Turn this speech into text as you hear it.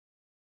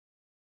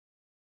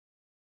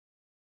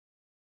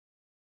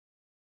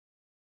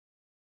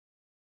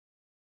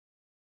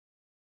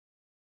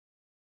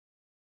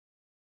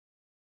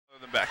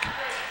the BEC.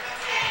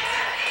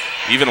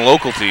 Even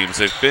local teams,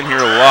 they've been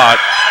here a lot.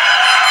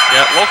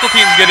 Yeah, local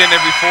teams get in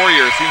every 4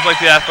 years. Seems like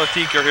the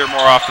Athletic are here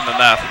more often than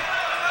that.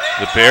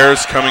 The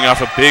Bears coming off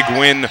a big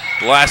win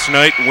last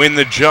night, win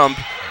the jump.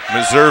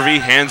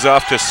 Meservey hands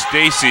off to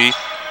Stacy.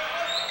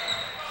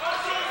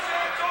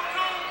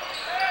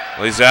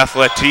 Les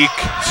Athletic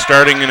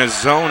starting in a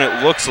zone,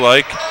 it looks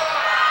like.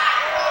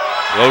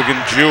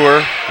 Logan Jewer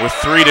with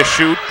 3 to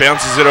shoot,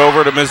 bounces it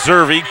over to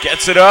Meservey,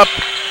 gets it up,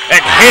 and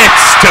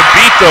hits to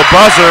beat the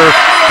buzzer.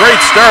 Great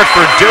start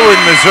for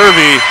Dylan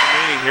Meservey.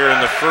 Remaining here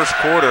in the first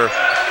quarter.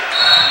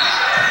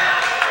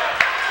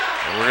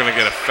 And we're going to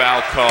get a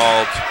foul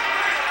called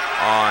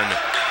on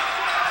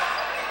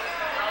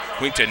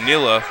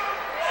Quintanilla.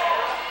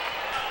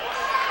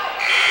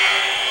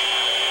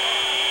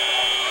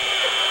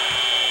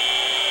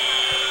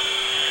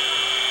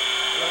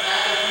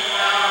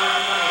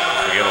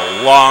 We get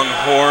a long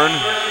horn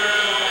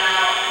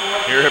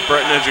here at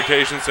Breton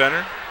Education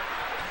Center.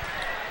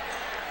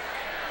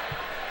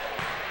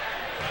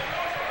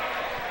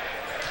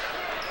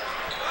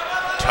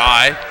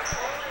 Ty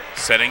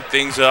setting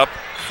things up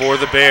for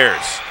the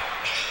Bears.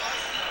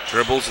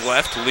 Dribbles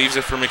left, leaves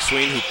it for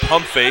McSween, who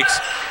pump fakes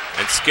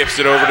and skips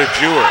it over to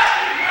Jewer.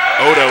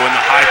 Odo in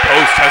the high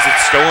post has it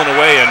stolen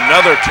away.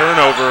 Another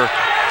turnover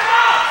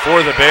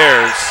for the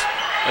Bears.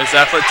 As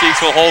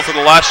Athletics will hold for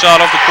the last shot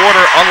of the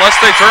quarter unless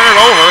they turn it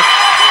over.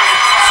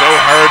 So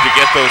hard to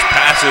get those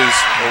passes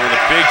over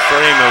the big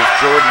frame of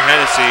Jordan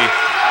Hennessy.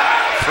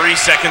 3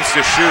 seconds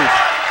to shoot.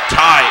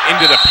 Ty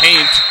into the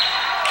paint.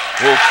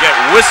 Will get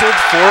whistled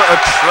for a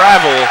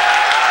travel.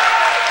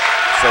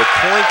 So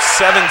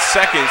 0.7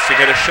 seconds to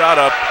get a shot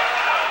up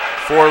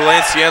for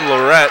Lancienne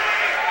Lorette.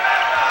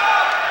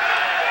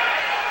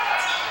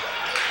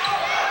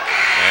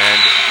 And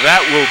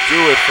that will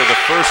do it for the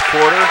first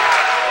quarter.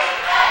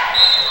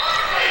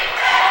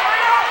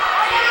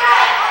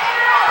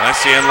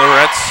 Lancienne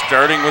Lorette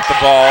starting with the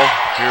ball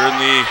here in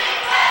the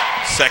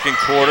second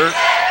quarter.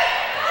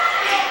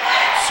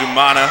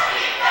 Sumana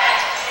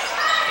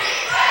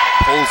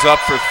pulls up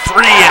for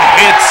 3 and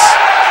hits.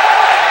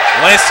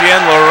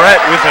 Lancienne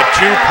Lorette with a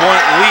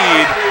 2-point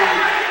lead.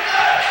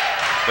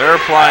 They're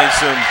applying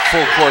some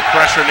full court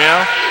pressure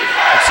now.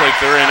 Looks like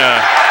they're in a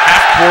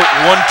half-court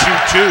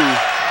 1-2-2.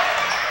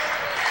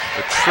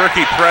 A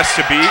tricky press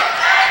to beat.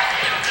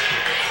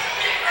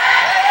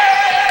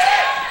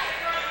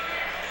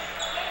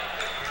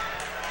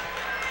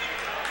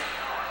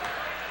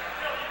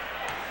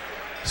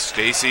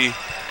 Stacy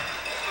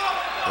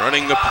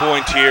running the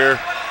point here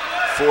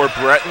for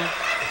Breton.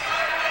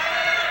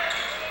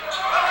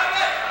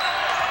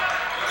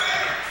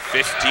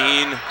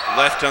 15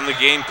 left on the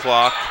game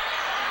clock.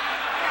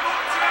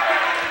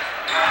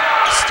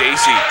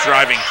 Stacy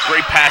driving,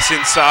 great pass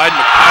inside.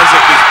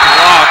 McIsaac is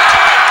blocked.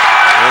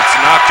 And it's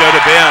knocked out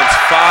of bounds.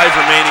 5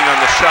 remaining on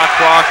the shot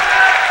clock.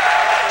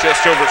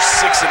 Just over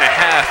 6.5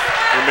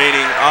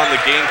 remaining on the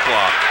game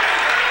clock.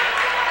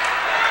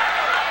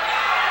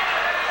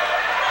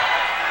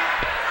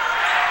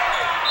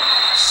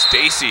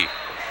 Stacy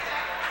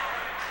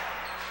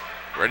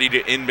ready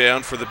to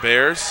inbound for the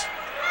Bears.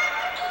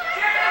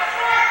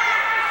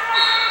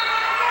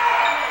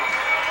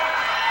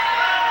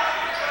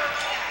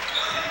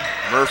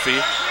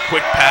 Murphy,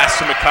 quick pass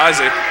to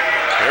McIsaac.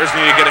 Bears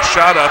need to get a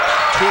shot up.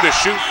 2 to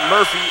shoot.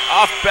 Murphy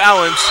off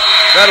balance.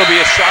 That'll be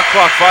a shot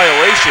clock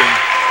violation.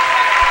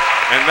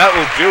 And that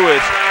will do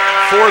it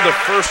for the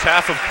first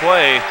half of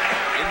play.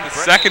 In the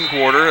second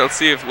quarter, let's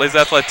see if Les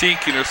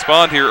Athletic can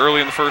respond here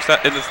early in the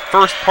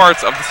first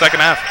parts of the second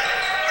half.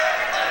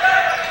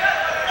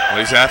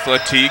 Les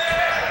Athletic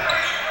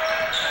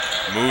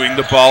moving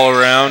the ball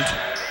around.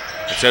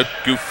 It's out.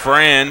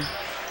 Gouffran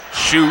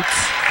shoots.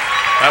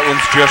 That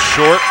one's just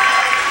short.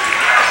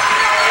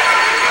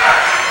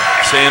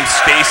 Sam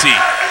Stacy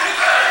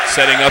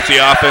setting up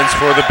the offense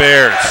for the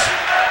Bears.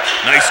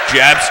 Nice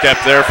jab step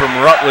there from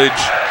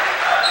Rutledge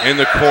in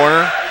the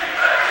corner.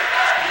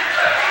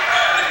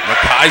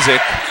 McIsaac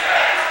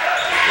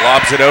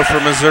lobs it out for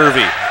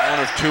Meservey.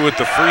 1 of 2 at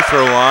the free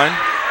throw line.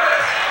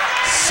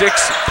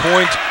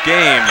 6-point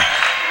game.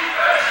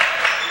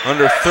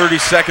 Under 30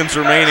 seconds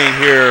remaining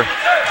here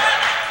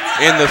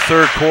in the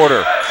third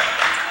quarter.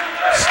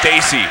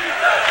 Stacy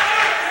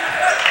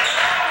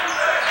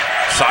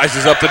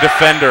sizes up the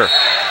defender.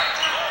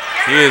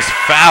 He is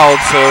fouled,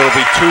 so it'll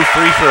be 2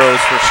 free throws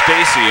for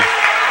Stacy.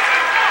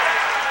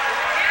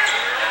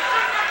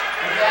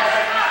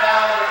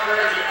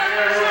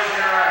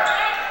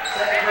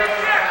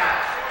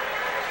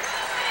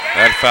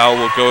 That foul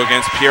will go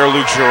against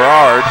Pierre-Luc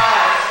Girard.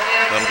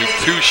 That'll be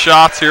 2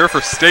 shots here for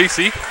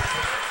Stacy.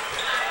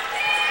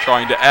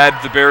 Trying to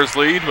add the Bears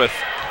lead with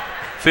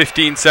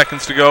 15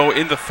 seconds to go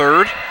in the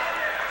third.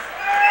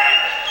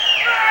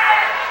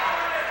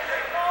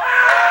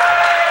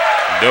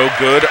 No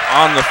good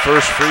on the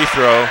first free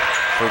throw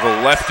for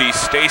the lefty,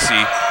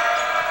 Stacy.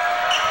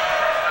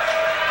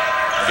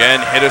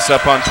 Again, hit us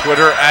up on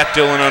Twitter at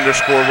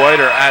Dylan_White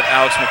or at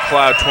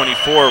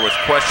AlexMcLeod24 with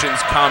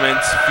questions,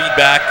 comments,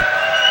 feedback,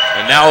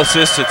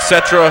 analysis,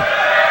 etc.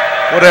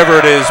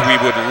 Whatever it is, we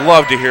would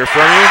love to hear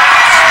from you.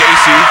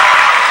 Stacy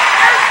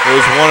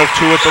goes 1 of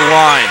 2 at the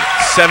line.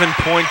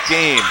 7-point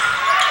game.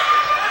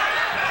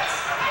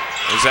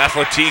 As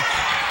Athletic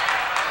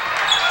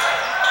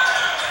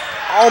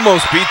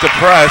almost beat the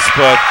press,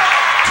 but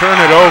turn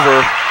it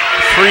over.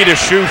 3 to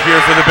shoot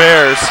here for the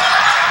Bears.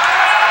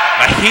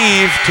 A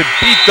heave to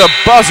beat the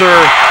buzzer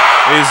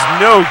is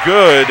no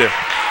good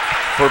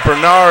for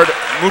Bernard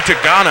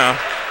Mutagana.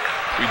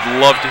 We'd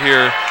love to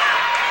hear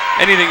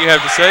anything you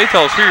have to say.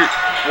 Tell us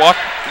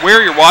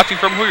where you're watching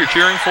from, who you're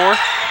cheering for,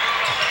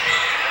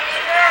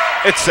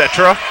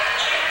 etc.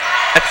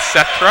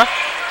 etc.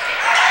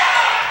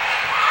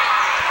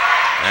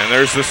 And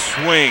there's the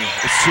swing.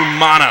 It's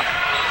Sumana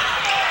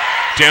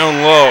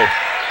down low.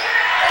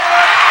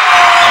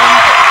 And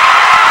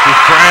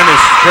Dufran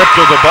is stripped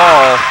of the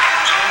ball.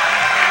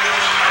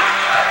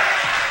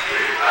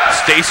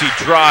 Stacy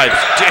drives,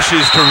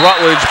 dishes to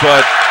Rutledge,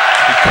 but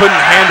he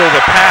couldn't handle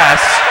the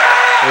pass.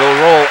 It'll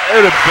roll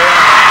out of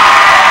bounds,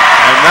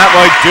 and that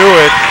might do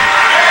it.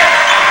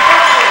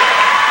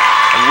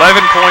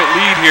 11-point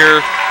lead here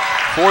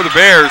for the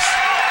Bears.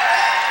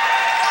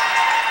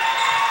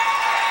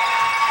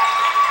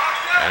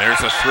 And there's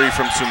a 3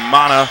 from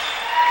Sumana.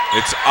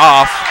 It's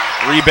off,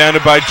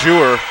 rebounded by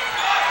Jewer.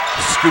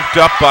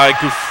 Scooped up by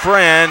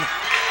Gouffran,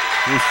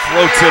 who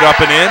floats it up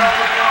and in.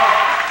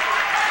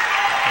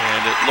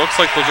 And it looks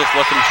like they'll just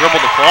let them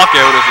dribble the clock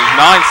out as there's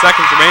 9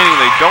 seconds remaining.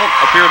 They don't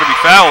appear to be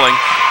fouling.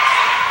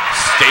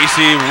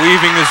 Stacy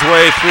weaving his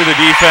way through the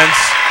defense.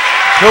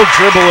 He'll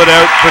dribble it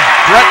out. The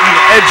Breton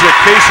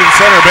Education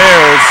Center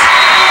Bears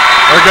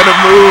are going to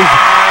move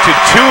to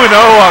 2-0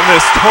 on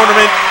this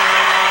tournament.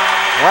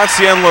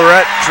 Lancienne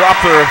Lorette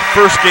dropped their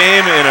first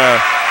game in a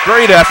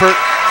great effort.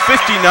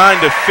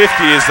 59-50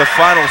 is the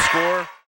final score.